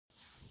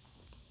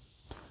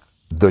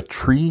The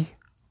tree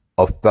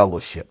of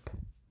fellowship.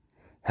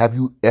 Have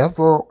you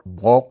ever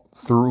walked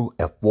through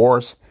a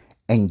forest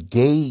and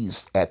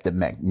gazed at the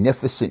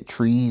magnificent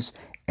trees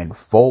and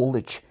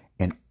foliage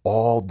in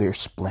all their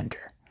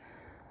splendor?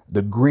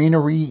 The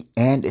greenery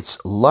and its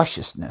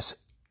lusciousness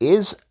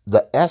is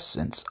the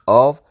essence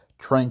of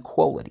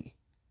tranquility.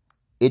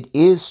 It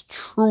is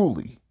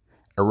truly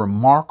a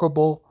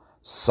remarkable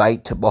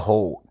sight to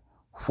behold,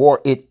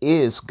 for it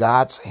is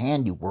God's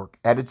handiwork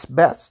at its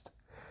best.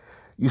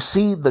 You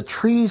see, the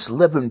trees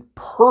live in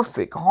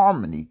perfect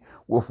harmony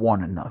with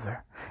one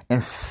another.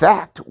 In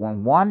fact,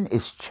 when one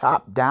is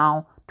chopped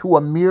down to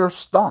a mere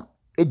stump,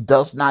 it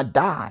does not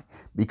die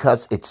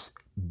because it's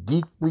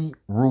deeply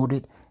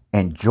rooted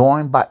and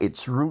joined by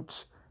its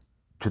roots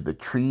to the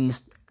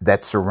trees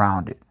that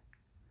surround it.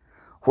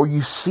 For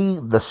you see,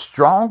 the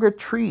stronger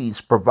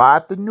trees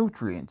provide the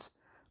nutrients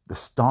the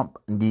stump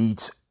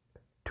needs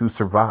to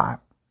survive.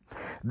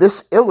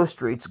 This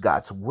illustrates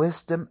God's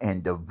wisdom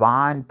and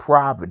divine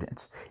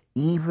providence,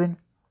 even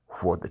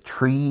for the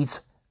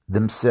trees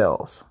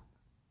themselves.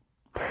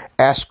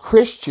 As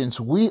Christians,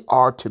 we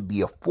are to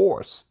be a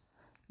force,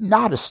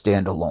 not a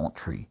standalone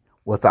tree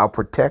without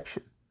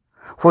protection.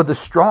 For the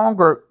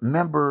stronger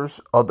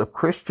members of the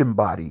Christian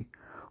body,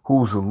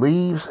 whose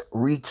leaves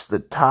reach the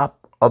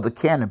top of the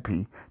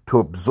canopy to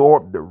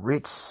absorb the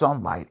rich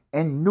sunlight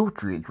and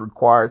nutrients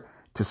required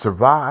to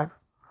survive,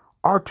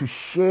 are to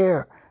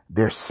share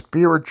their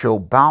spiritual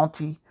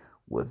bounty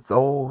with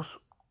those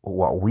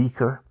who are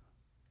weaker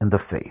in the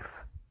faith.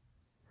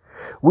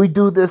 We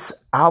do this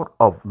out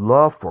of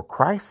love for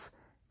Christ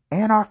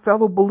and our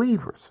fellow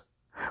believers.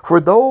 For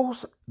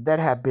those that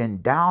have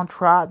been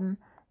downtrodden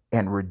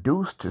and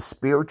reduced to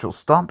spiritual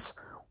stumps,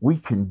 we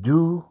can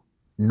do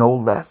no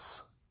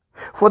less.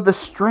 For the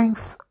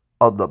strength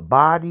of the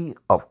body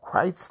of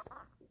Christ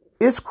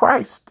is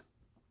Christ,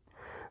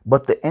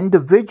 but the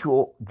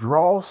individual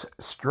draws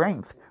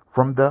strength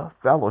from the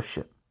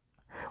fellowship.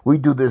 We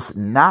do this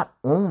not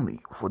only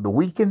for the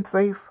weak in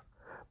faith,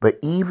 but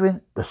even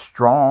the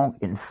strong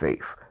in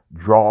faith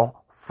draw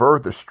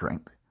further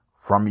strength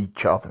from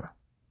each other.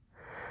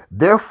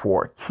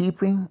 Therefore,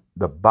 keeping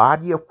the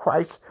body of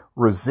Christ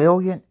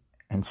resilient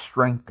and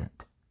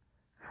strengthened.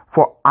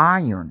 For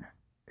iron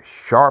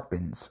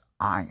sharpens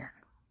iron.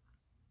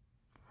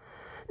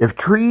 If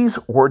trees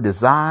were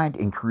designed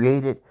and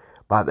created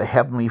by the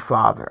Heavenly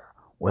Father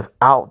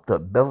without the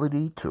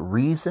ability to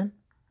reason,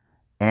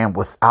 and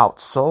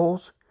without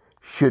souls,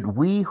 should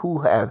we who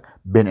have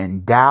been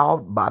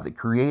endowed by the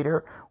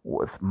Creator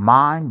with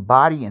mind,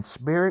 body, and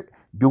spirit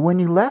do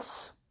any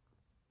less?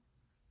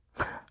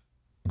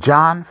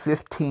 John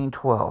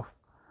 15:12.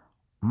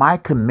 My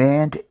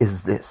command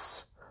is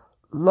this: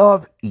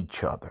 love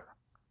each other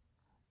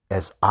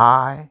as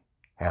I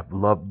have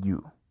loved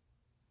you.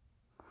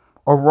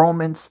 Or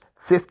Romans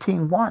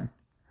 15:1.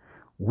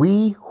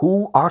 We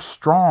who are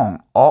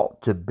strong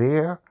ought to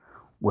bear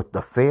with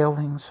the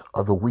failings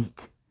of the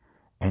weak,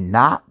 and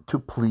not to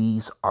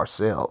please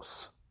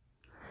ourselves.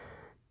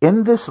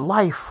 In this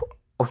life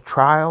of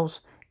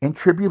trials and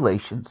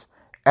tribulations,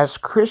 as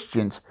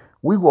Christians,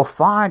 we will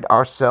find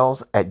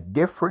ourselves at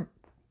different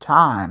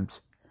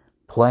times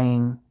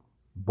playing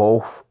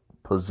both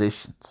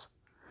positions.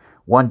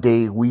 One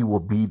day we will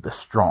be the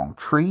strong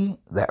tree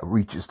that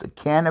reaches the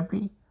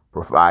canopy,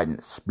 providing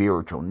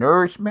spiritual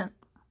nourishment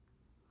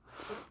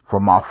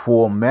from our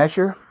full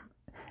measure,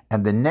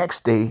 and the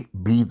next day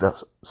be the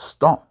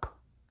stump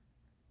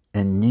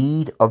in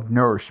need of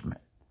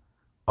nourishment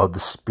of the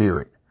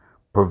Spirit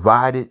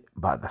provided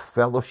by the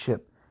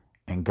fellowship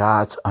and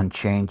God's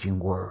unchanging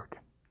word.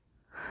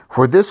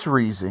 For this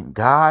reason,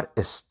 God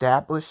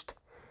established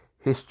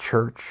his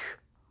church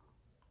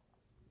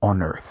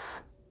on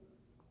earth.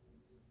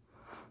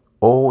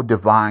 O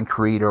divine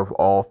creator of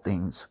all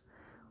things,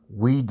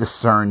 we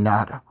discern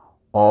not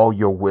all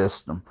your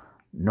wisdom,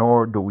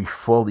 nor do we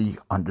fully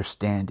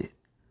understand it.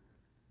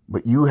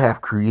 But you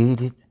have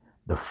created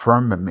the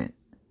firmament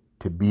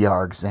to be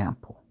our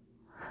example.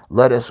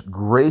 Let us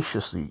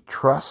graciously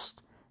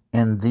trust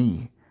in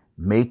thee,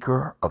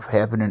 maker of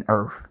heaven and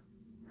earth,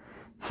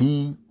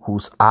 he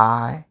whose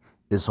eye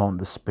is on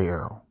the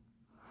sparrow,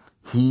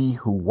 he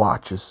who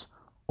watches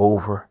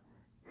over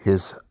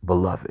his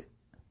beloved.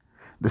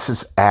 This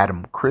is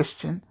Adam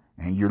Christian,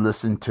 and you're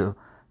listening to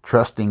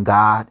Trusting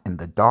God in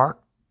the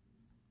Dark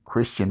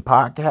Christian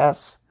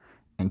Podcast.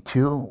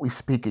 Until we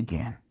speak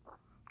again,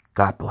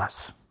 God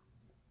bless.